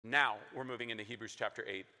Now we're moving into Hebrews chapter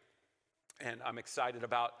 8. And I'm excited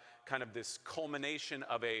about kind of this culmination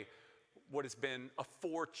of what has been a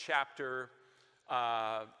 4-chapter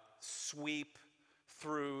sweep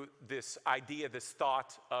through this idea, this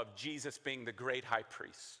thought of Jesus being the great high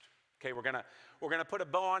priest. Okay, we're gonna put a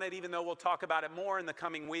bow on it, even though we'll talk about it more in the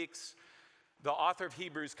coming weeks. The author of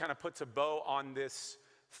Hebrews kind of puts a bow on this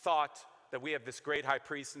thought that we have this great high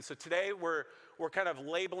priest. And so today we're kind of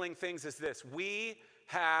labeling things as this: we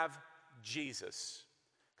have Jesus.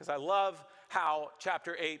 Because I love how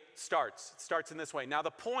chapter 8 starts. It starts in this way. Now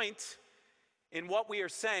the point in what we are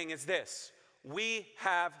saying is this: we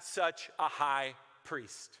have such a high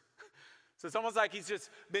priest. So it's almost like he's just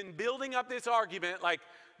been building up this argument, like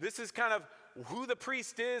this is kind of who the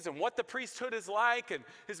priest is and what the priesthood is like and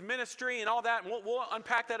his ministry and all that. And we'll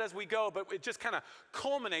unpack that as we go, but it just kind of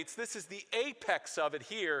culminates. This is the apex of it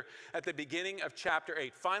here at the beginning of chapter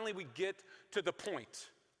 8. Finally, we get to the point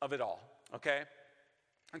of it all, okay?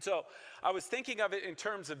 And so I was thinking of it in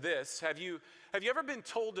terms of this. Have you ever been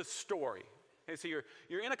told a story? Okay, so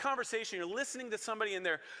you're in a conversation, you're listening to somebody, and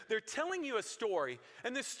they're telling you a story,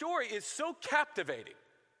 and this story is so captivating,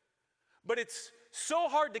 but it's so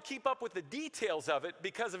hard to keep up with the details of it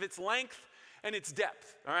because of its length and its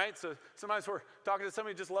depth, all right? So sometimes we're talking to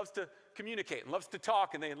somebody who just loves to communicate and loves to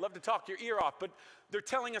talk, and they love to talk your ear off, but they're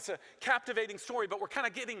telling us a captivating story, but we're kind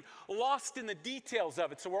of getting lost in the details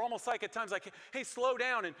of it. So we're almost like at times like, hey, slow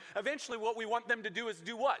down, and eventually what we want them to do is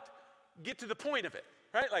do what? Get to the point of it,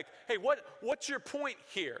 right? Like, hey, what's your point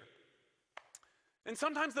here? And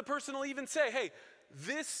sometimes the person will even say, hey,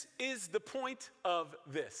 this is the point of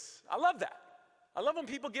this. I love that. I love when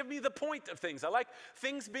people give me the point of things. I like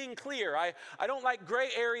things being clear. I don't like gray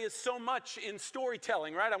areas so much in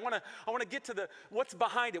storytelling, right? I want to get to what's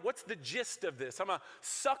behind it. What's the gist of this? I'm a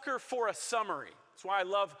sucker for a summary. That's why I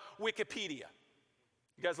love Wikipedia.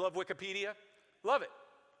 You guys love Wikipedia? Love it,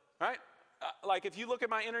 right? Like if you look at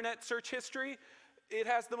my internet search history, it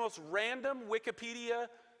has the most random Wikipedia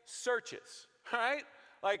searches, right?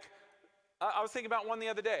 Like I was thinking about one the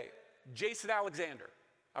other day, Jason Alexander.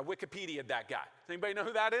 I Wikipedia'd that guy. Does anybody know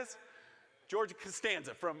who that is? George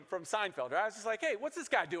Costanza from Seinfeld, right? I was just like, hey, what's this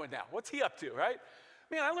guy doing now? What's he up to, right?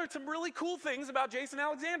 Man, I learned some really cool things about Jason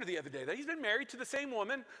Alexander the other day. That he's been married to the same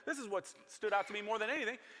woman. This is what stood out to me more than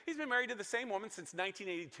anything. He's been married to the same woman since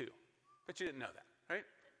 1982. But you didn't know that, right?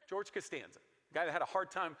 George Costanza, the guy that had a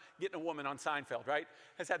hard time getting a woman on Seinfeld, right?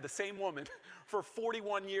 Has had the same woman for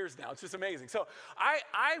 41 years now. It's just amazing. So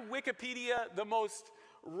I Wikipedia the most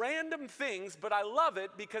random things, but I love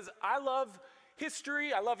it because I love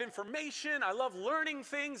history, I love information, I love learning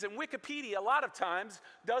things, and Wikipedia a lot of times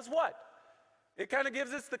does what? It kind of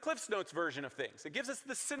gives us the Cliff's Notes version of things. It gives us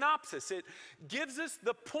the synopsis. It gives us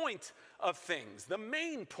the point of things, the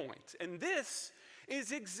main point. And this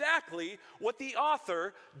is exactly what the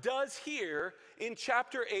author does here in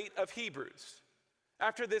chapter 8 of Hebrews.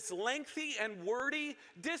 After this lengthy and wordy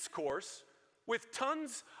discourse, with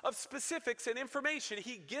tons of specifics and information,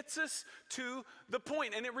 he gets us to the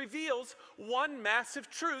point, and it reveals one massive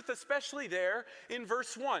truth, especially there in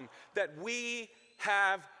verse 1, that we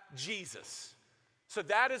have Jesus. So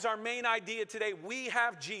that is our main idea today. We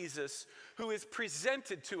have Jesus, who is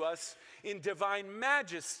presented to us in divine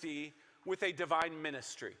majesty with a divine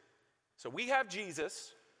ministry. So we have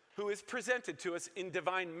Jesus, who is presented to us in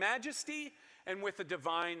divine majesty and with a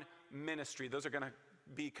divine ministry. Those are going to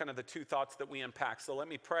be kind of the two thoughts that we unpack. So let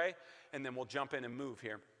me pray, and then we'll jump in and move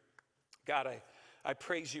here. God, I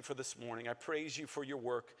praise you for this morning. I praise you for your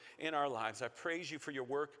work in our lives. I praise you for your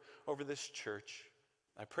work over this church.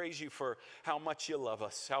 I praise you for how much you love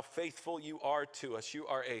us, how faithful you are to us. You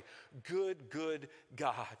are a good, good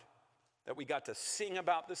God that we got to sing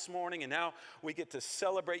about this morning, and now we get to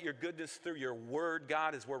celebrate your goodness through your word,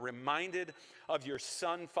 God, as we're reminded of your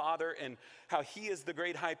Son, Father, and how he is the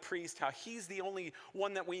great high priest, how he's the only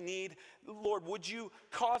one that we need. Lord, would you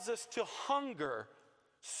cause us to hunger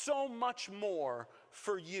so much more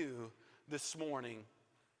for you this morning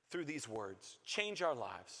through these words? Change our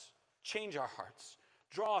lives, change our hearts.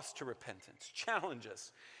 Draw us to repentance, challenge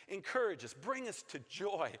us, encourage us, bring us to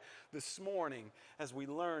joy this morning as we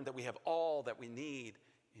learn that we have all that we need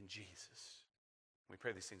in Jesus. We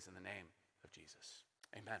pray these things in the name of Jesus.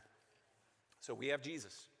 Amen. So we have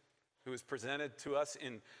Jesus, who is presented to us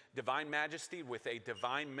in divine majesty with a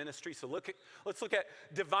divine ministry. So let's look at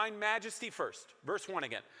divine majesty first. Verse 1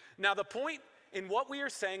 again. Now the point in what we are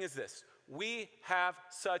saying is this: we have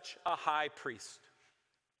such a high priest,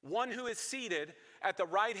 one who is seated at the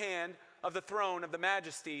right hand of the throne of the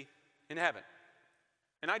majesty in heaven.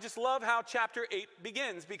 And I just love how chapter 8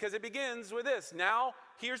 begins, because it begins with this. Now,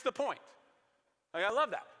 here's the point. Like, I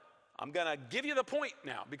love that. I'm going to give you the point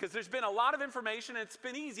now because there's been a lot of information and it's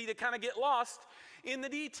been easy to kind of get lost in the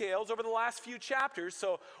details over the last few chapters.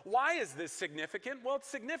 So why is this significant? Well, it's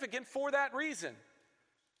significant for that reason.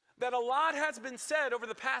 That a lot has been said over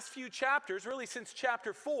the past few chapters, really since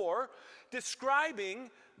chapter 4, describing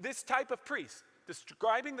this type of priest,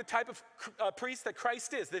 describing the type of priest that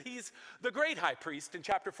Christ is, that he's the great high priest. In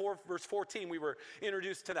chapter 4, verse 14, we were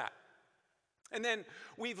introduced to that. And then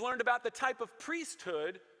we've learned about the type of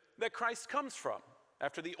priesthood that Christ comes from,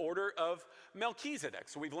 after the order of Melchizedek.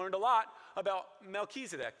 So we've learned a lot about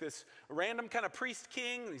Melchizedek, this random kind of priest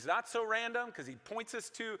king. He's not so random because he points us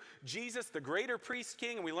to Jesus, the greater priest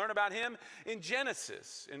king, and we learn about him in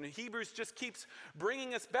Genesis. And Hebrews just keeps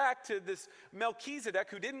bringing us back to this Melchizedek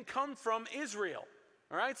who didn't come from Israel.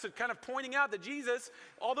 All right, so kind of pointing out that Jesus,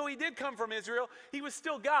 although he did come from Israel, he was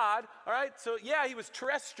still God. All right, so yeah, he was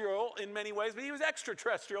terrestrial in many ways, but he was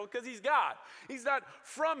extraterrestrial because he's God. He's not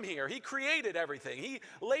from here. He created everything. He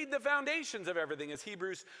laid the foundations of everything, as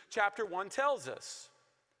Hebrews chapter 1 tells us.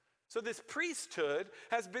 So this priesthood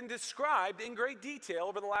has been described in great detail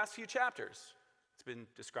over the last few chapters. It's been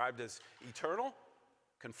described as eternal,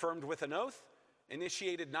 confirmed with an oath,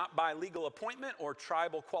 initiated not by legal appointment or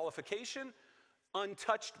tribal qualification,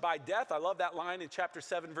 untouched by death. I love that line in chapter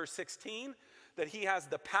 7, verse 16, that he has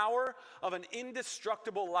the power of an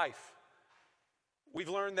indestructible life. We've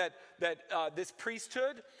learned that this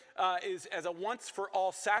priesthood is as a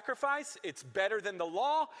once-for-all sacrifice. It's better than the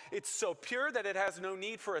law. It's so pure that it has no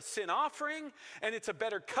need for a sin offering, and it's a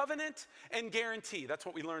better covenant and guarantee. That's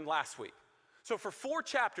what we learned last week. So for 4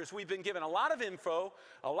 chapters, we've been given a lot of info,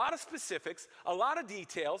 a lot of specifics, a lot of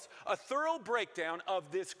details, a thorough breakdown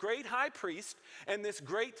of this great high priest and this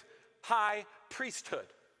great high priesthood.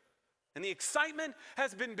 And the excitement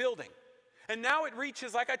has been building. And now it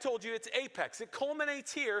reaches, like I told you, its apex. It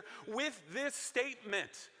culminates here with this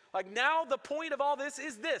statement. Like now the point of all this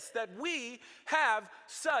is this, that we have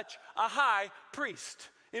such a high priest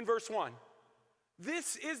in verse 1.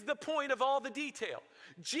 This is the point of all the detail.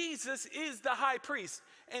 Jesus is the high priest,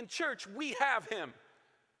 and church, we have him.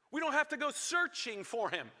 We don't have to go searching for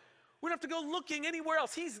him. We don't have to go looking anywhere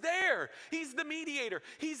else. He's there. He's the mediator.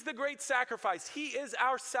 He's the great sacrifice. He is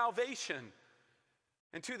our salvation.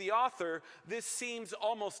 And to the author, this seems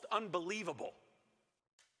almost unbelievable.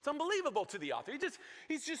 It's unbelievable to the author.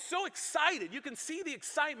 He's just so excited. You can see the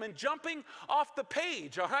excitement jumping off the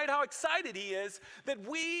page, all right? How excited he is that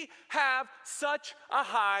we have such a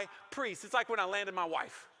high priest. It's like when I landed my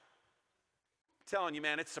wife. I'm telling you,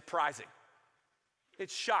 man, it's surprising.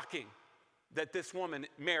 It's shocking that this woman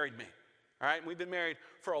married me, all right? We've been married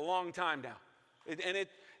for a long time now.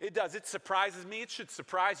 It does. It surprises me. It should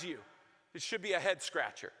surprise you. It should be a head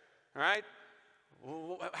scratcher, all right?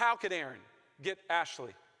 How could Aaron get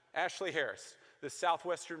Ashley Harris, this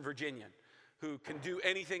Southwestern Virginian, who can do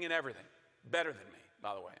anything and everything, better than me,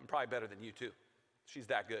 by the way, and probably better than you too. She's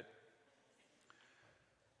that good.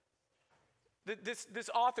 This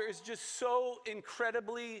author is just so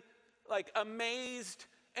incredibly amazed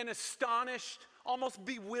and astonished, almost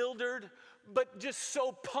bewildered, but just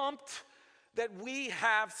so pumped that we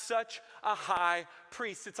have such a high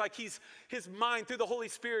priest. It's like his mind through the Holy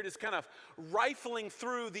Spirit is kind of rifling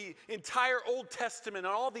through the entire Old Testament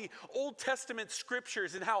and all the Old Testament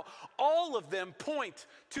scriptures and how all of them point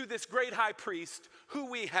to this great high priest who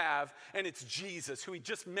we have, and it's Jesus, who he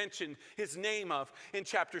just mentioned his name of in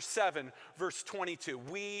chapter 7, verse 22.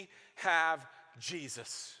 We have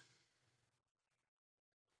Jesus.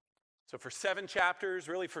 So for 7 chapters,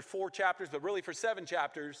 really for 4 chapters, but really for 7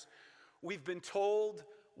 chapters, we've been told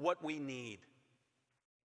what we need.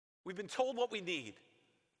 We've been told what we need.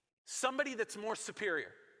 Somebody that's more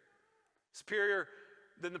superior. Superior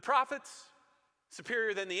than the prophets,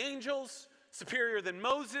 superior than the angels, superior than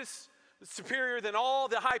Moses, superior than all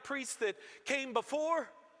the high priests that came before.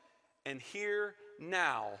 And here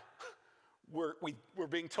now, we're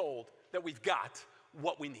being told that we've got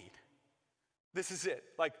what we need. This is it.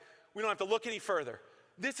 We don't have to look any further.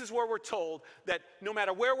 This is where we're told that no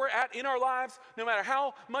matter where we're at in our lives, no matter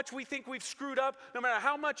how much we think we've screwed up, no matter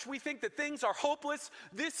how much we think that things are hopeless,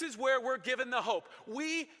 this is where we're given the hope.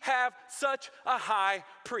 We have such a high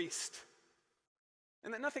priest.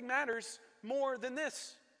 And that nothing matters more than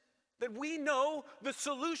this, that we know the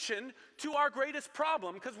solution to our greatest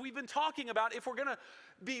problem, because we've been talking about if we're going to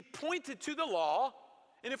be pointed to the law,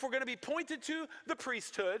 and if we're going to be pointed to the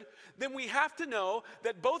priesthood, then we have to know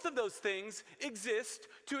that both of those things exist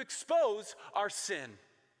to expose our sin.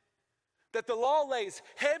 That the law lays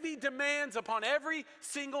heavy demands upon every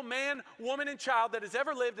single man, woman, and child that has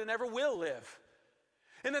ever lived and ever will live.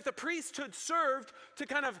 And that the priesthood served to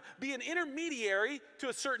kind of be an intermediary to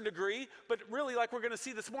a certain degree, but really, like we're going to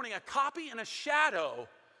see this morning, a copy and a shadow,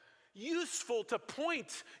 useful to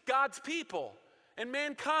point God's people and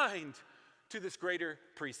mankind to this greater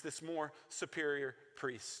priest, this more superior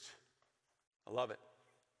priest. I love it.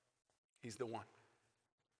 He's the one.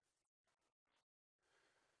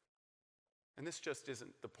 And this just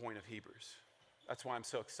isn't the point of Hebrews. That's why I'm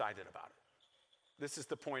so excited about it. This is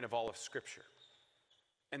the point of all of Scripture.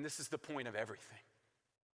 And this is the point of everything.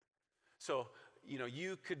 So,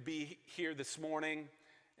 you could be here this morning,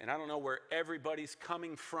 and I don't know where everybody's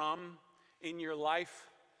coming from in your life.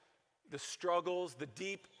 The struggles, the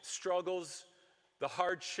deep struggles, the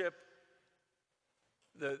hardship,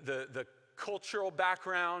 the cultural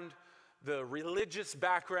background, the religious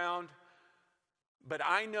background. But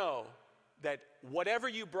I know that whatever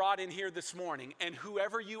you brought in here this morning, and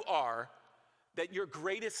whoever you are, that your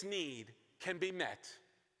greatest need can be met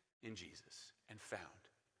in Jesus and found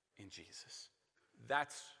in Jesus.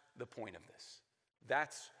 That's the point of this.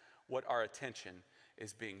 That's what our attention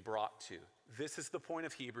is being brought to. This is the point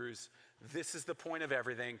of Hebrews. This is the point of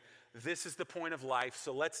everything. This is the point of life.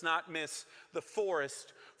 So let's not miss the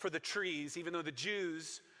forest for the trees, even though the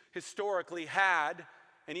Jews historically had,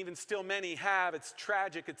 and even still many have. It's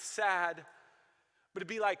tragic, it's sad. But it'd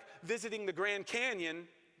be like visiting the Grand Canyon,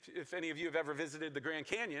 if any of you have ever visited the Grand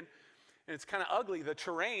Canyon. And it's kind of ugly, the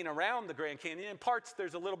terrain around the Grand Canyon. In parts,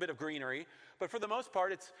 there's a little bit of greenery, but for the most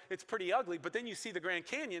part, it's pretty ugly. But then you see the Grand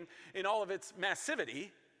Canyon in all of its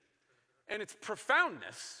massivity and its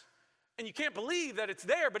profoundness, and you can't believe that it's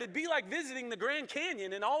there, but it'd be like visiting the Grand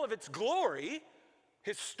Canyon in all of its glory,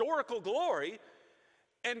 historical glory,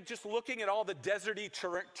 and just looking at all the deserty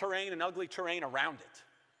terrain and ugly terrain around it.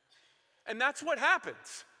 And that's what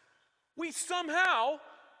happens. We somehow,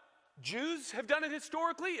 Jews have done it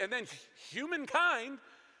historically, and then humankind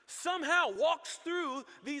somehow walks through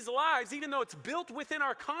these lives, even though it's built within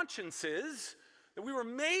our consciences, that we were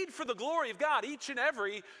made for the glory of God, each and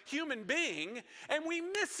every human being, and we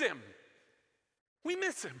miss him. We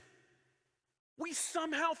miss him. We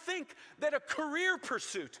somehow think that a career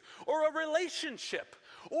pursuit or a relationship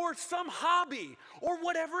or some hobby or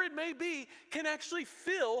whatever it may be can actually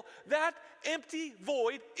fill that empty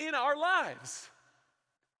void in our lives.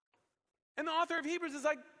 And the author of Hebrews is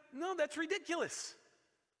like, no, that's ridiculous.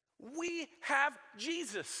 We have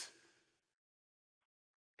Jesus.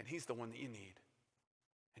 And he's the one that you need.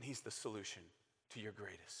 And he's the solution to your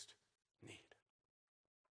greatest need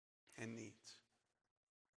and needs.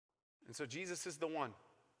 And so Jesus is the one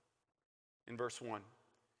in verse 1.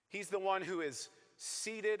 He's the one who is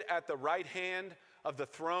seated at the right hand of the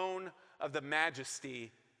throne of the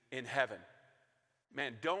majesty in heaven.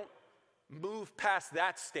 Man, don't move past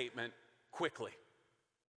that statement quickly.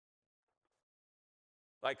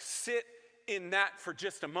 Like, sit in that for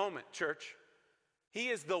just a moment, church. He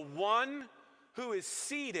is the one who is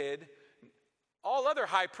seated. All other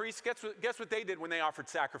high priests, guess what they did when they offered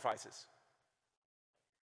sacrifices?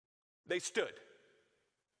 They stood.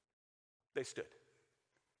 They stood.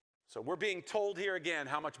 So we're being told here again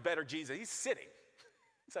how much better Jesus, he's sitting.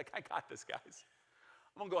 He's like, I got this, guys.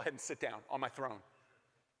 I'm going to go ahead and sit down on my throne.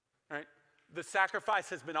 All right? The sacrifice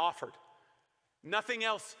has been offered. Nothing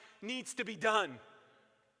else needs to be done.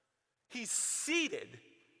 He's seated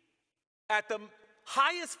at the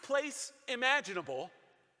highest place imaginable,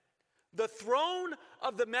 the throne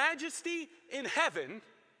of the majesty in heaven.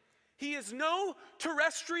 He is no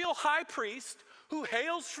terrestrial high priest who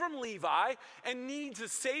hails from Levi and needs a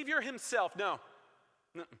savior himself. No.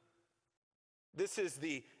 This is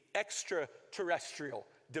the extraterrestrial,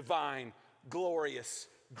 divine, glorious,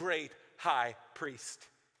 great high priest.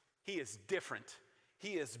 He is different.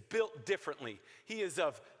 He is built differently. He is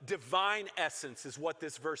of divine essence, is what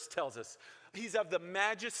this verse tells us. He's of the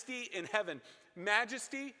majesty in heaven.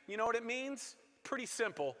 Majesty, you know what it means? Pretty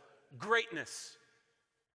simple. Greatness.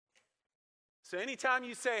 So anytime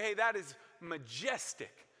you say, hey, that is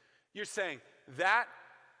majestic, you're saying that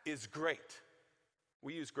is great.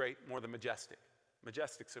 We use great more than majestic.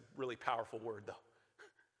 Majestic's a really powerful word, though.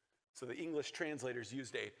 So the English translators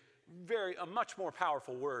used a much more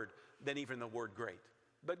powerful word than even the word great.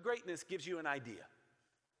 But greatness gives you an idea.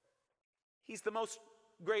 He's the most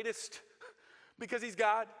greatest because he's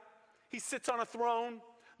God. He sits on a throne,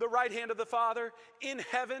 the right hand of the Father, in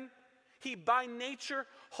heaven. He, by nature,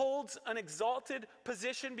 holds an exalted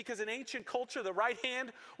position because in ancient culture, the right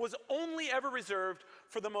hand was only ever reserved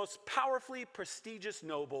for the most powerfully prestigious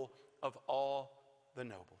noble of all the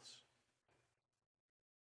nobles.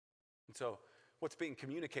 And so, what's being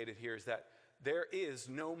communicated here is that there is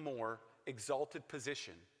no more exalted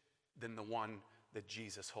position than the one that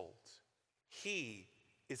Jesus holds. He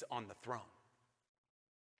is on the throne.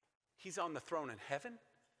 He's on the throne in heaven.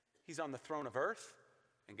 He's on the throne of earth.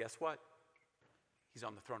 And guess what? He's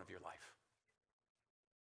on the throne of your life.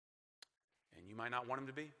 And you might not want him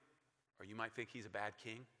to be, or you might think he's a bad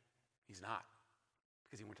king. He's not,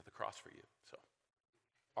 because he went to the cross for you. So,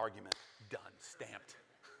 argument done, stamped.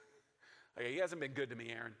 Okay, he hasn't been good to me,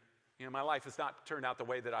 Aaron. You know, my life has not turned out the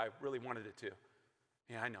way that I really wanted it to.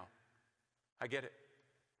 Yeah, I know. I get it.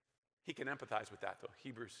 He can empathize with that, though.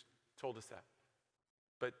 Hebrews told us that.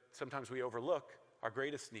 But sometimes we overlook our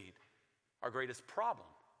greatest need, our greatest problem,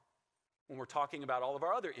 when we're talking about all of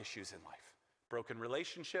our other issues in life. Broken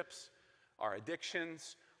relationships, our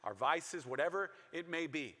addictions, our vices, whatever it may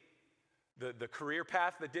be. The career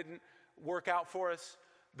path that didn't work out for us,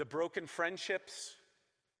 the broken friendships,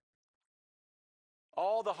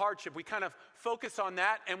 all the hardship. We kind of focus on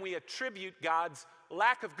that and we attribute God's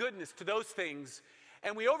lack of goodness to those things.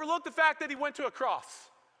 And we overlook the fact that he went to a cross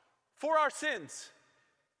for our sins.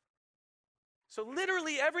 So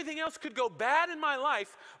literally everything else could go bad in my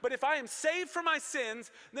life, but if I am saved from my sins,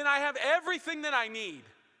 then I have everything that I need.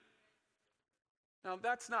 Now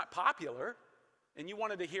that's not popular, and you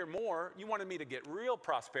wanted to hear more. You wanted me to get real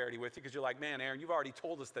prosperity with you because you're like, man, Aaron, you've already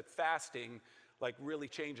told us that fasting like really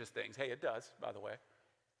changes things. Hey, it does, by the way.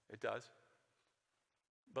 It does.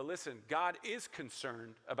 But listen, God is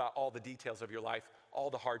concerned about all the details of your life, all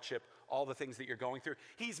the hardship, all the things that you're going through.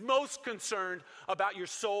 He's most concerned about your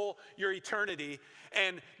soul, your eternity,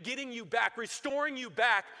 and getting you back, restoring you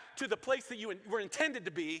back to the place that you were intended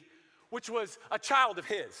to be, which was a child of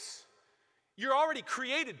his. You're already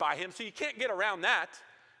created by him, so you can't get around that.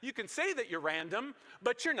 You can say that you're random,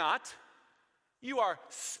 but you're not. You are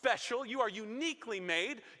special. You are uniquely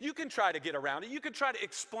made. You can try to get around it. You can try to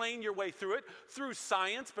explain your way through it through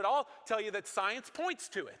science, but I'll tell you that science points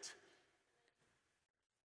to it.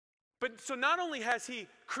 But so not only has he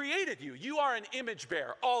created you, you are an image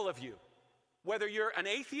bearer, all of you. Whether you're an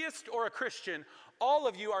atheist or a Christian, all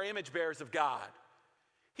of you are image bearers of God.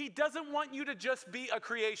 He doesn't want you to just be a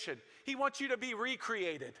creation. He wants you to be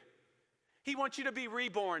recreated. He wants you to be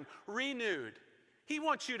reborn, renewed. He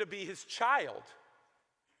wants you to be his child.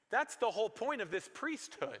 That's the whole point of this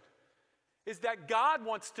priesthood, is that God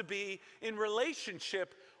wants to be in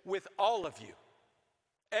relationship with all of you.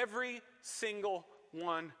 Every single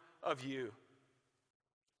one of you.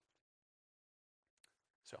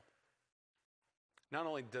 So, not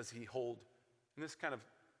only does he hold, and this kind of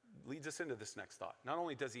leads us into this next thought, not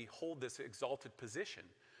only does he hold this exalted position,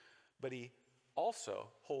 but he also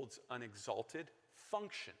holds an exalted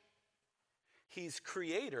function. He's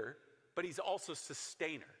creator, but he's also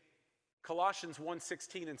sustainer. Colossians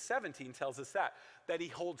 1:16 and 17 tells us that he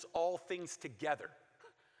holds all things together.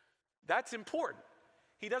 That's important.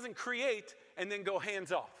 He doesn't create and then go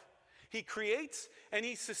hands off. He creates and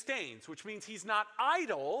he sustains, which means he's not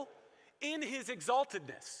idle in his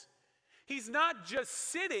exaltedness. He's not just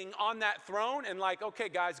sitting on that throne and like, okay,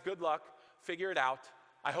 guys, good luck. Figure it out.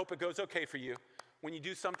 I hope it goes okay for you. When you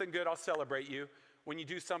do something good, I'll celebrate you. When you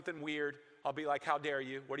do something weird, I'll be like, how dare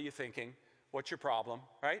you? What are you thinking? What's your problem?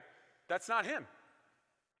 Right? That's not him.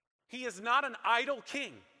 He is not an idle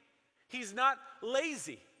king. He's not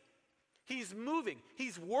lazy. He's moving.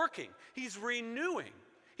 He's working. He's renewing.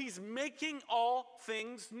 He's making all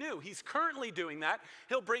things new. He's currently doing that.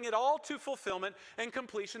 He'll bring it all to fulfillment and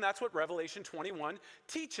completion. That's what Revelation 21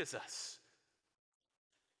 teaches us.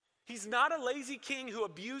 He's not a lazy king who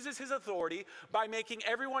abuses his authority by making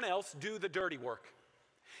everyone else do the dirty work.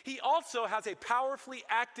 He also has a powerfully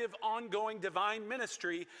active, ongoing divine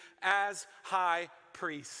ministry as high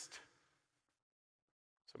priest.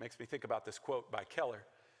 So it makes me think about this quote by Keller.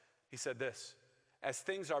 He said this: as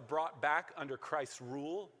things are brought back under Christ's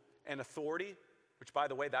rule and authority, which, by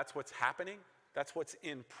the way, that's what's happening. That's what's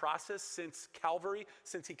in process since Calvary,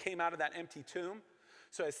 since he came out of that empty tomb.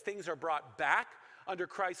 So as things are brought back under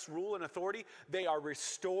Christ's rule and authority, they are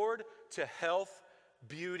restored to health,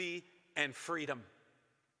 beauty, and freedom.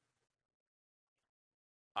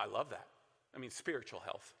 I love that. I mean, spiritual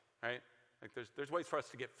health, right? Like there's ways for us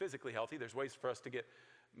to get physically healthy. There's ways for us to get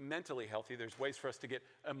mentally healthy. There's ways for us to get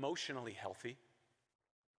emotionally healthy.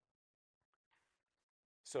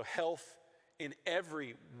 So health in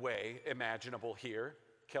every way imaginable here,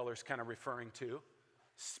 Keller's kind of referring to.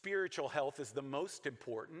 Spiritual health is the most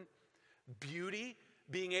important. Beauty,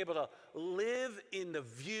 being able to live in the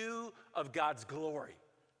view of God's glory.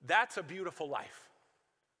 That's a beautiful life.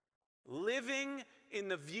 Living in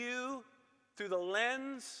the view through the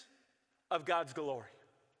lens of God's glory.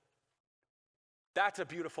 That's a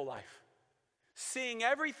beautiful life. Seeing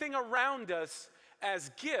everything around us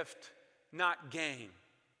as gift not gain.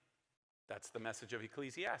 That's the message of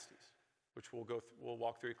Ecclesiastes, which we'll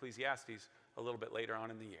walk through Ecclesiastes a little bit later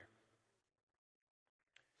on in the year.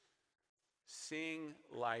 Seeing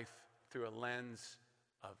life through a lens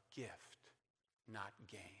of gift, not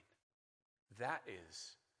gain. That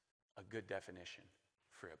is a good definition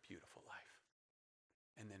for a beautiful life.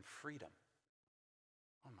 And then freedom.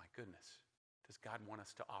 Oh my goodness. Does God want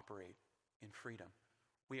us to operate in freedom?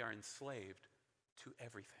 We are enslaved to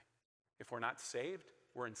everything. If we're not saved,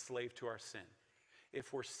 we're enslaved to our sin.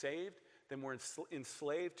 If we're saved, then we're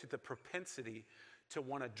enslaved to the propensity to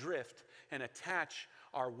want to drift and attach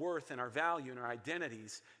our worth and our value and our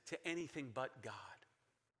identities to anything but God.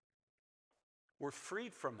 We're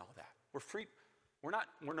freed from all that. We're free.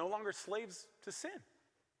 We're no longer slaves to sin.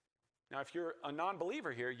 Now, if you're a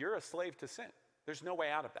non-believer here, you're a slave to sin. There's no way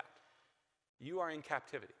out of that. You are in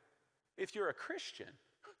captivity. If you're a Christian,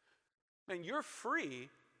 then you're free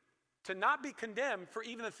to not be condemned for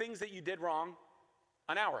even the things that you did wrong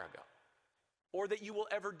an hour ago or that you will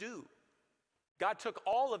ever do. God took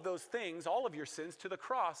all of those things, all of your sins, to the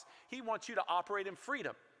cross. He wants you to operate in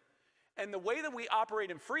freedom. And the way that we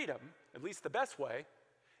operate in freedom, at least the best way,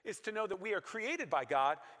 is to know that we are created by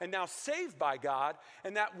God and now saved by God,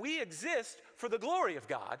 and that we exist for the glory of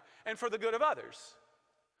God and for the good of others.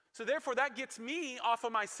 So therefore, that gets me off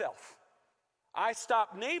of myself. I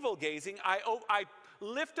stop navel gazing. I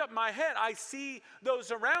lift up my head. I see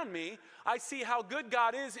those around me. I see how good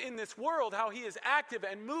God is in this world, how he is active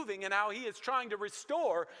and moving, and how he is trying to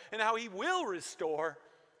restore, and how he will restore,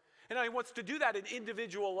 and how he wants to do that in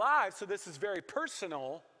individual lives. So this is very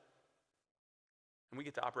personal. And we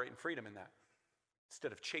get to operate in freedom in that.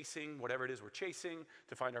 Instead of chasing whatever it is we're chasing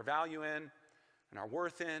to find our value in and our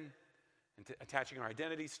worth in and attaching our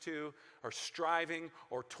identities to, or striving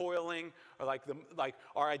or toiling, or like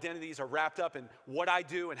our identities are wrapped up in what I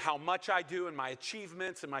do and how much I do and my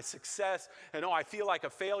achievements and my success, and I feel like a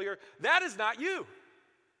failure. That is not you.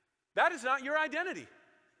 That is not your identity.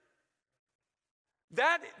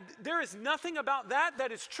 There is nothing about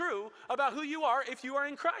that is true about who you are if you are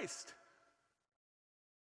in Christ.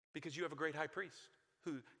 Because you have a great high priest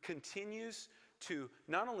who continues to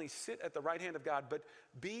not only sit at the right hand of God, but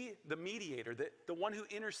be the mediator, the one who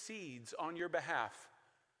intercedes on your behalf,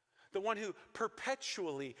 the one who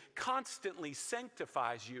perpetually, constantly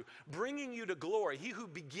sanctifies you, bringing you to glory. He who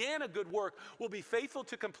began a good work will be faithful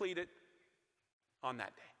to complete it on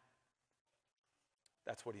that day.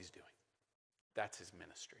 That's what he's doing. That's his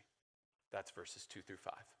ministry. That's verses 2 through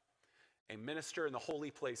 5. A minister in the holy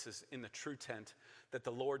places in the true tent that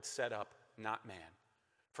the Lord set up, not man.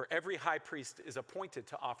 For every high priest is appointed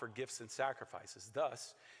to offer gifts and sacrifices.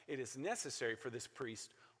 Thus, it is necessary for this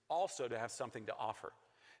priest also to have something to offer.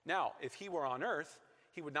 Now, if he were on earth,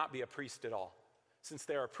 he would not be a priest at all, since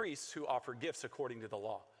there are priests who offer gifts according to the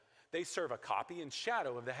law. They serve a copy and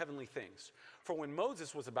shadow of the heavenly things. For when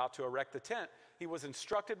Moses was about to erect the tent, he was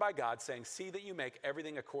instructed by God, saying, "See that you make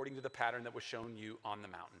everything according to the pattern that was shown you on the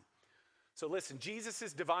mountain." So listen,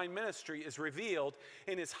 Jesus' divine ministry is revealed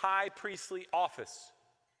in his high priestly office.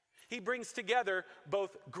 He brings together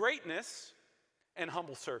both greatness and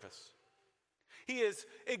humble service. He is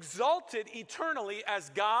exalted eternally as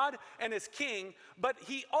God and as King, but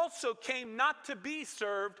he also came not to be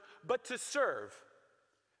served, but to serve.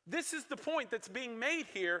 This is the point that's being made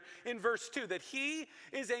here in verse 2, that he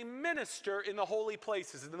is a minister in the holy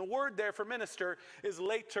places. And the word there for minister is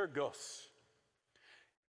liturgos.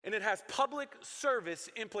 And it has public service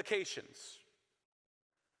implications.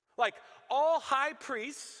 Like all high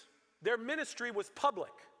priests, their ministry was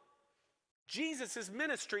public. Jesus'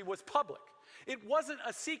 ministry was public. It wasn't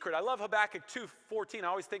a secret. I love Habakkuk 2:14. I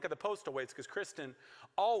always think of the postal weights because Kristen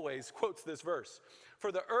always quotes this verse.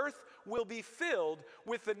 For the earth will be filled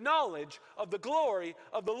with the knowledge of the glory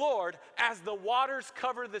of the Lord as the waters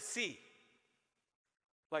cover the sea.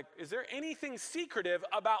 Like, is there anything secretive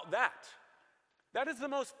about that? That is the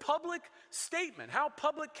most public statement. How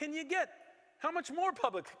public can you get? How much more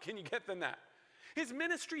public can you get than that? His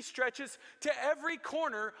ministry stretches to every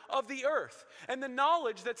corner of the earth. And the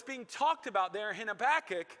knowledge that's being talked about there in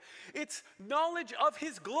Habakkuk, it's knowledge of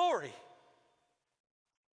his glory.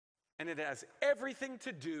 And it has everything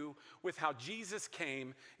to do with how Jesus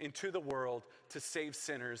came into the world to save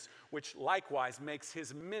sinners, which likewise makes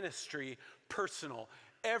his ministry personal.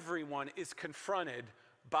 Everyone is confronted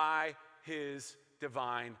by his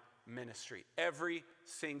divine ministry. Every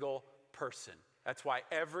single person. That's why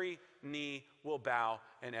every knee will bow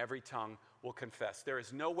and every tongue will confess. There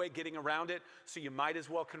is no way getting around it, so you might as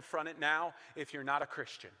well confront it now if you're not a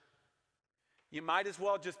Christian. You might as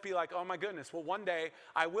well just be like, oh my goodness, well, one day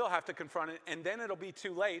I will have to confront it, and then it'll be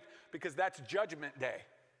too late because that's judgment day.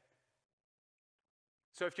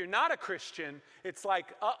 So if you're not a Christian, it's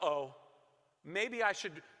like, uh-oh, maybe I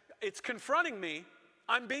should, it's confronting me.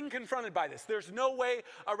 I'm being confronted by this. There's no way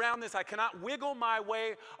around this. I cannot wiggle my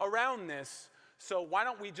way around this. So why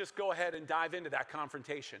don't we just go ahead and dive into that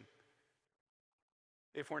confrontation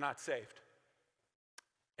if we're not saved?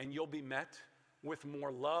 And you'll be met with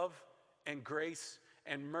more love and grace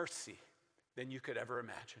and mercy than you could ever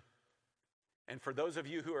imagine. And for those of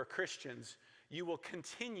you who are Christians, you will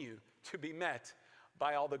continue to be met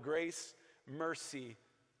by all the grace, mercy,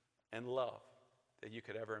 and love that you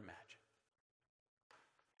could ever imagine.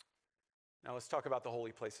 Now let's talk about the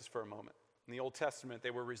holy places for a moment. In the Old Testament, they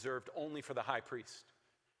were reserved only for the high priest.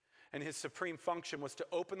 And his supreme function was to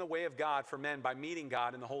open the way of God for men by meeting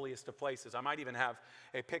God in the holiest of places. I might even have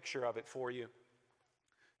a picture of it for you,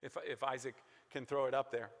 if Isaac can throw it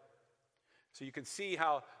up there. So you can see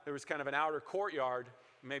how there was kind of an outer courtyard.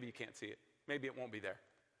 Maybe you can't see it. Maybe it won't be there.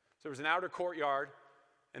 So there was an outer courtyard,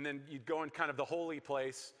 and then you'd go in kind of the holy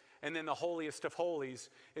place, and then the holiest of holies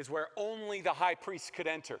is where only the high priest could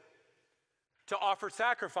enter to offer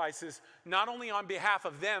sacrifices, not only on behalf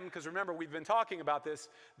of them, because remember, we've been talking about this,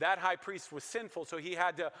 that high priest was sinful, so he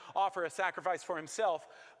had to offer a sacrifice for himself,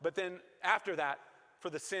 but then after that, for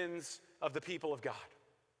the sins of the people of God.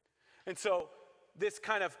 And so this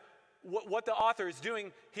kind of, what the author is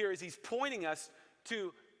doing here is he's pointing us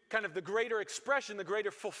to kind of the greater expression, the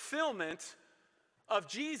greater fulfillment of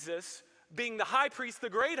Jesus being the high priest, the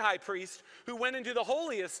great high priest, who went into the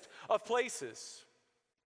holiest of places.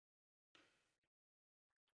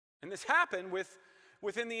 And this happened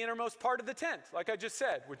within the innermost part of the tent, like I just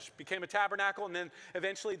said, which became a tabernacle and then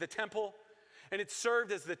eventually the temple. And it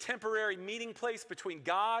served as the temporary meeting place between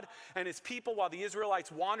God and his people while the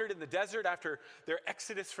Israelites wandered in the desert after their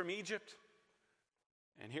exodus from Egypt.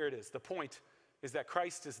 And here it is. The point is that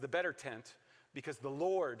Christ is the better tent because the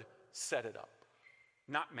Lord set it up,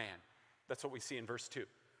 not man. That's what we see in verse 2.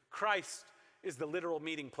 Christ is the literal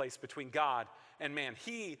meeting place between God and man.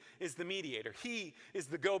 He is the mediator. He is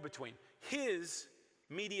the go-between. His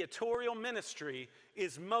mediatorial ministry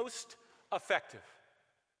is most effective.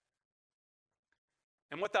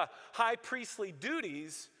 And what the high priestly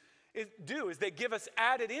duties do is they give us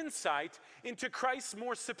added insight into Christ's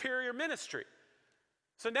more superior ministry.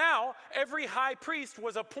 So now, every high priest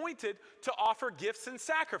was appointed to offer gifts and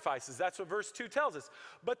sacrifices. That's what verse 2 tells us.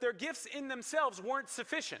 But their gifts in themselves weren't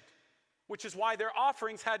sufficient, which is why their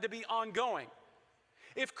offerings had to be ongoing.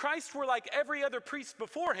 If Christ were like every other priest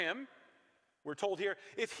before him, we're told here,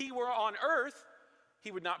 if he were on earth,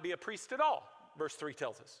 he would not be a priest at all, verse 3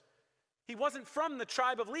 tells us. He wasn't from the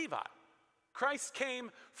tribe of Levi. Christ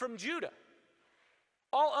came from Judah.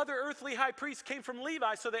 All other earthly high priests came from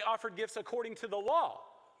Levi, so they offered gifts according to the law.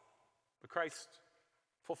 But Christ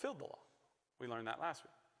fulfilled the law. We learned that last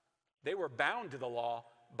week. They were bound to the law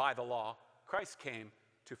by the law. Christ came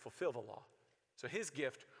to fulfill the law. So his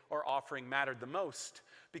gift or offering mattered the most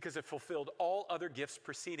because it fulfilled all other gifts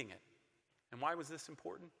preceding it. And why was this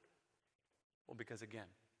important? Well, because again,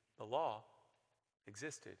 the law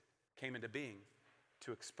existed, came into being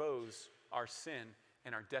to expose our sin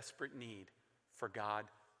and our desperate need for God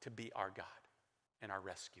to be our God and our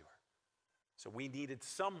rescuer. So we needed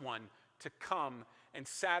someone to come and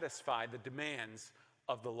satisfy the demands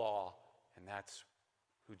of the law, and that's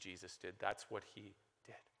who Jesus did. That's what he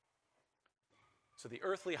did. So the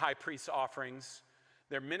earthly high priest's offerings,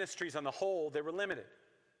 their ministries on the whole, they were limited,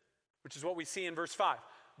 which is what we see in verse 5.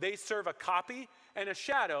 They serve a copy and a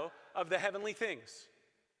shadow of the heavenly things.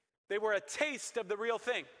 They were a taste of the real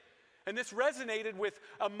thing. And this resonated with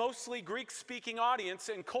a mostly Greek-speaking audience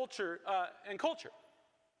and culture.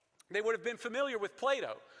 They would have been familiar with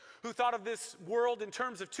Plato, who thought of this world in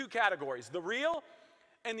terms of two categories, the real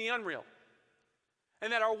and the unreal.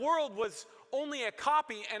 And that our world was only a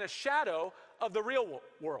copy and a shadow of the real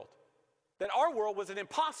world. That our world was an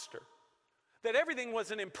imposter. That everything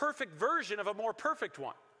was an imperfect version of a more perfect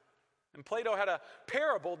one. And Plato had a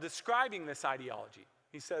parable describing this ideology.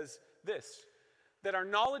 He says this, that our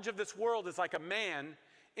knowledge of this world is like a man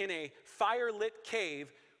in a fire-lit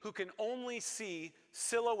cave who can only see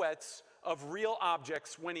silhouettes of real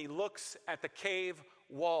objects when he looks at the cave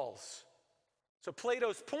walls. So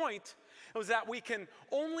Plato's point was that we can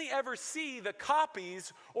only ever see the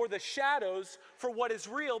copies or the shadows for what is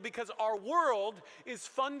real because our world is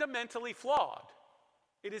fundamentally flawed.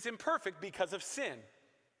 It is imperfect because of sin.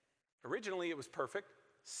 Originally it was perfect.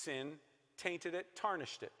 Sin tainted it,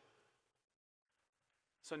 tarnished it.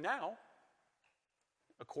 So now,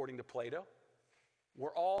 according to Plato,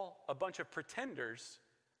 We're all a bunch of pretenders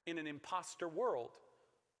in an imposter world,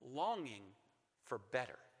 longing for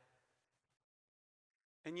better.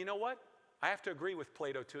 And you know what? I have to agree with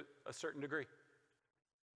Plato to a certain degree.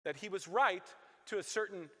 That he was right to a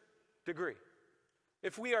certain degree.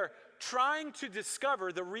 If we are trying to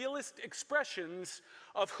discover the realist expressions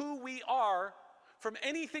of who we are from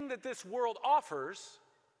anything that this world offers,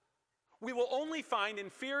 we will only find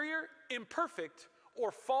inferior, imperfect,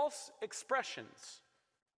 or false expressions.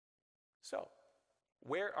 So,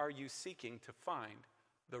 where are you seeking to find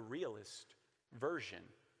the realist version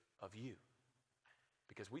of you?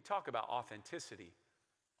 Because we talk about authenticity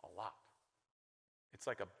a lot. It's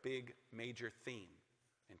like a big major theme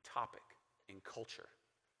and topic in culture.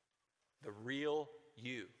 The real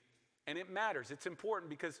you. And it matters. It's important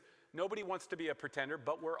because nobody wants to be a pretender,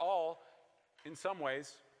 but we're all, in some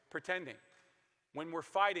ways, pretending. When we're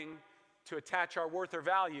fighting to attach our worth or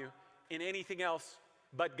value in anything else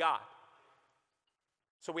but God.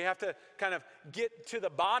 So we have to kind of get to the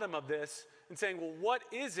bottom of this and saying, well, what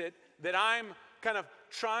is it that I'm kind of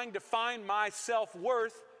trying to find my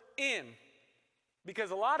self-worth in?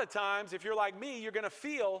 Because a lot of times, if you're like me, you're going to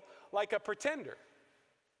feel like a pretender.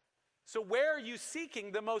 So where are you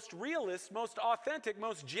seeking the most realist, most authentic,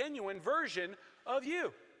 most genuine version of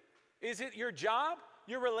you? Is it your job,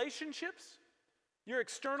 your relationships, your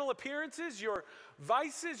external appearances, your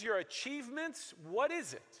vices, your achievements? What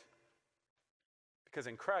is it? Because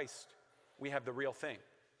in Christ, we have the real thing.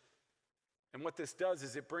 And what this does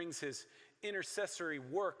is it brings his intercessory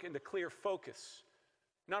work into clear focus.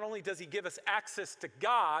 Not only does he give us access to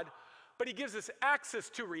God, but he gives us access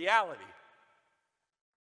to reality.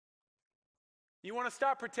 You want to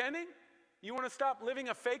stop pretending? You want to stop living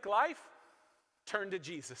a fake life? Turn to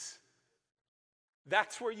Jesus.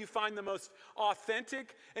 That's where you find the most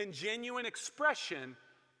authentic and genuine expression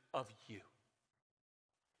of you.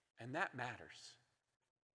 And that matters.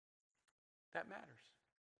 That matters.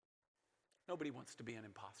 Nobody wants to be an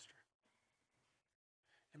imposter.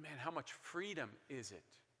 And man, how much freedom is it?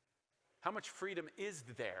 How much freedom is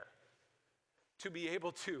there to be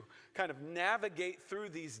able to kind of navigate through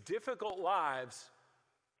these difficult lives,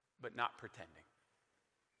 but not pretending?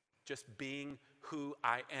 Just being who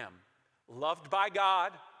I am. Loved by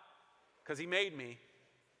God because he made me,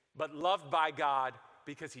 but loved by God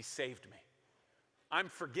because he saved me. I'm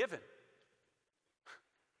forgiven.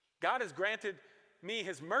 God has granted me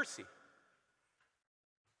his mercy.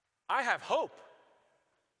 I have hope.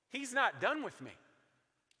 He's not done with me.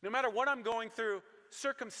 No matter what I'm going through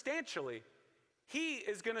circumstantially, he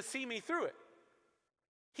is going to see me through it.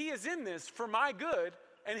 He is in this for my good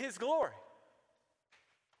and his glory.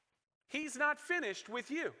 He's not finished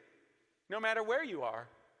with you. No matter where you are,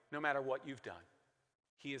 no matter what you've done,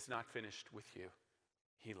 he is not finished with you.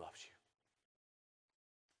 He loves you.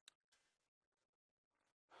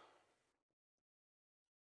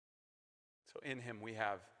 So in him we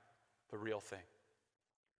have the real thing.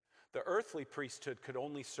 The earthly priesthood could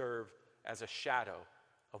only serve as a shadow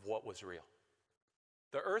of what was real.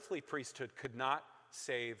 The earthly priesthood could not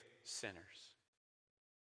save sinners.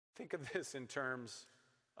 Think of this in terms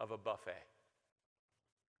of a buffet,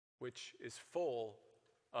 which is full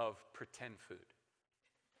of pretend food.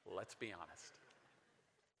 Let's be honest.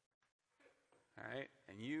 All right?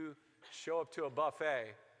 And you show up to a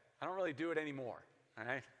buffet. I don't really do it anymore. All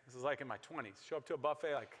right? This is like in my 20s. Show up to a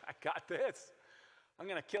buffet like, I got this. I'm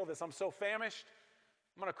going to kill this. I'm so famished.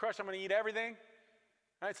 I'm going to crush. I'm going to eat everything.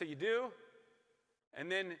 All right? So you do. And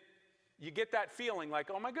then you get that feeling like,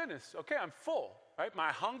 oh my goodness, okay, I'm full. Right?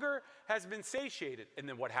 My hunger has been satiated. And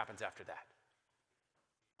then what happens after that?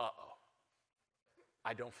 Uh-oh.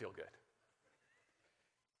 I don't feel good.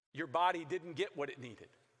 Your body didn't get what it needed.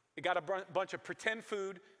 It got a bunch of pretend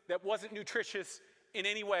food that wasn't nutritious in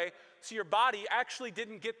any way. So your body actually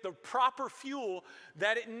didn't get the proper fuel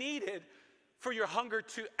that it needed for your hunger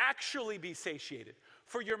to actually be satiated.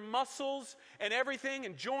 For your muscles and everything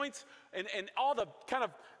and joints and all the kind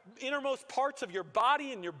of innermost parts of your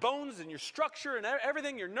body and your bones and your structure and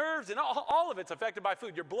everything, your nerves and all of it's affected by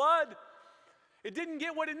food. Your blood, it didn't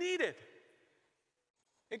get what it needed.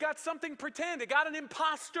 It got something pretend. It got an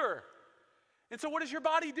imposter. And so what does your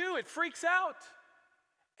body do? It freaks out.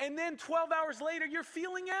 And then 12 hours later, you're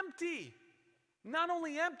feeling empty. Not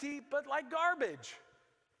only empty, but like garbage.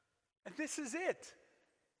 And this is it.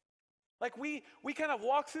 Like we kind of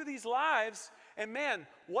walk through these lives, and man,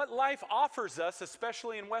 what life offers us,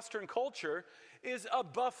 especially in Western culture, is a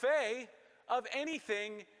buffet of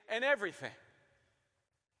anything and everything.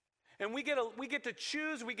 And we get to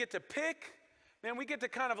choose, we get to pick, Man, we get to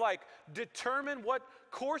kind of like determine what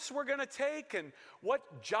course we're going to take and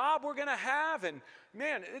what job we're going to have. And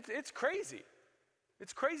man, it's crazy.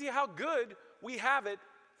 It's crazy how good we have it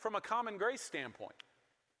from a common grace standpoint.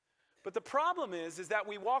 But the problem is that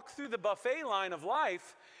we walk through the buffet line of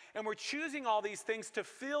life and we're choosing all these things to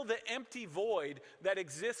fill the empty void that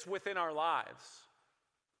exists within our lives.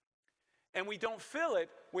 And we don't fill it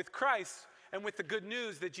with Christ and with the good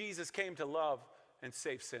news that Jesus came to love and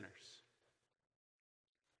save sinners.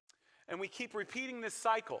 And we keep repeating this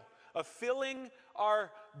cycle of filling our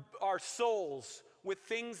souls with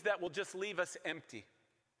things that will just leave us empty.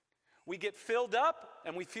 We get filled up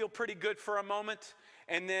and we feel pretty good for a moment,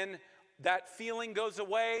 and then that feeling goes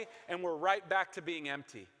away and we're right back to being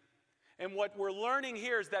empty. And what we're learning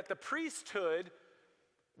here is that the priesthood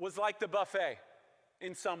was like the buffet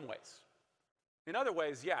in some ways. In other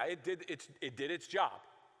ways, yeah, it did its job.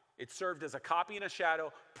 It served as a copy and a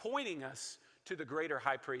shadow, pointing us to the greater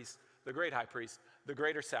high priest, the great high priest, the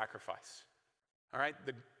greater sacrifice. All right,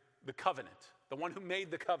 the covenant, the one who made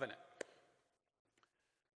the covenant.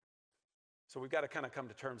 So we've got to kind of come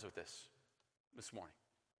to terms with this morning.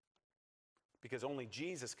 Because only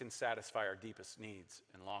Jesus can satisfy our deepest needs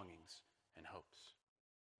and longings and hopes.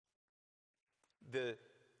 The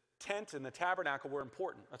tent and the tabernacle were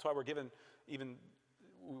important. That's why we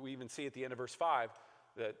even see at the end of verse 5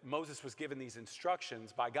 that Moses was given these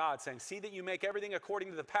instructions by God saying, see that you make everything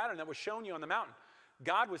according to the pattern that was shown you on the mountain.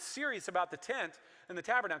 God was serious about the tent and the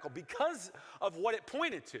tabernacle because of what it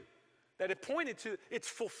pointed to. That it pointed to its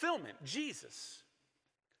fulfillment, Jesus.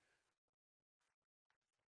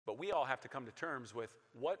 But we all have to come to terms with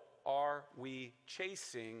what are we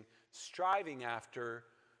chasing, striving after?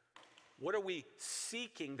 What are we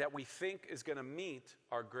seeking that we think is going to meet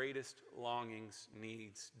our greatest longings,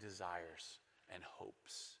 needs, desires, and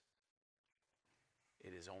hopes?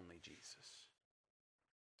 It is only Jesus.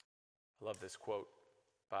 I love this quote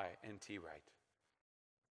by N.T. Wright.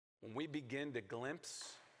 When we begin to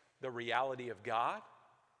glimpse the reality of God,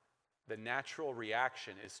 the natural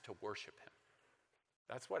reaction is to worship him.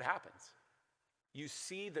 That's what happens. You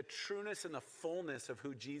see the trueness and the fullness of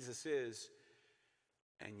who Jesus is,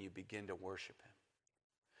 and you begin to worship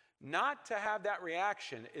him. Not to have that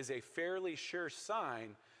reaction is a fairly sure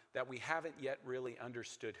sign that we haven't yet really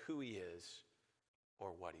understood who he is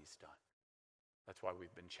or what he's done. That's why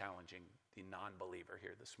we've been challenging the non-believer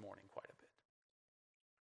here this morning quite a bit.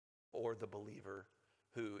 Or the believer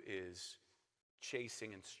who is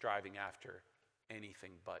chasing and striving after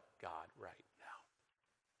anything but God right now.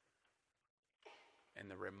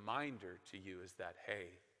 And the reminder to you is that, hey,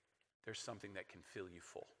 there's something that can fill you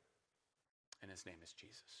full. And his name is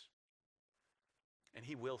Jesus. And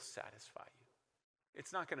he will satisfy you.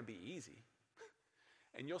 It's not going to be easy.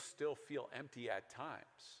 And you'll still feel empty at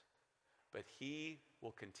times. But he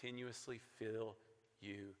will continuously fill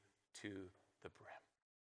you to the brim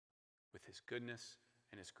with his goodness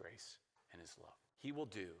and his grace and his love. He will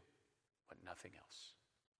do what nothing else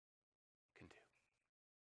can do.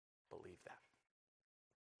 Believe that.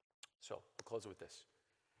 So we'll close with this.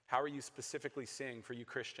 How are you specifically seeing, for you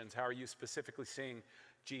Christians, how are you specifically seeing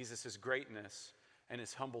Jesus' greatness and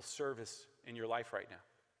his humble service in your life right now?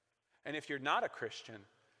 And if you're not a Christian,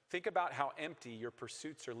 think about how empty your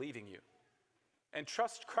pursuits are leaving you. And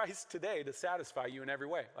trust Christ today to satisfy you in every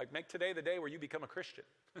way. Like, make today the day where you become a Christian.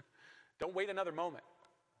 Don't wait another moment.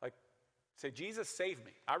 Like, say, Jesus, save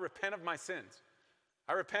me. I repent of my sins.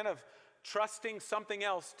 I repent of trusting something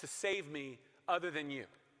else to save me other than you.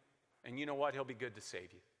 And you know what? He'll be good to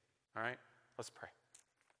save you. All right? Let's pray.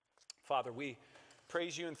 Father, we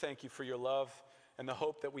praise you and thank you for your love and the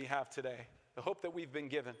hope that we have today. The hope that we've been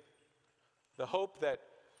given. The hope that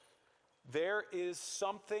there is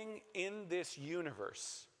something in this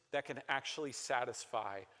universe that can actually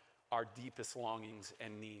satisfy our deepest longings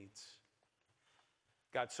and needs.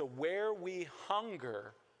 God, so where we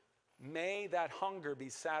hunger, may that hunger be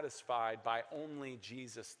satisfied by only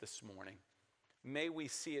Jesus this morning. May we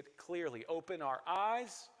see it clearly. Open our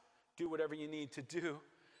eyes, do whatever you need to do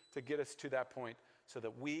to get us to that point so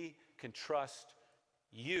that we can trust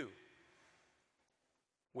you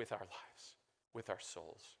with our lives, with our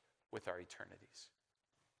souls, with our eternities.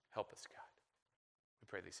 Help us, God. We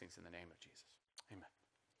pray these things in the name of Jesus. Amen.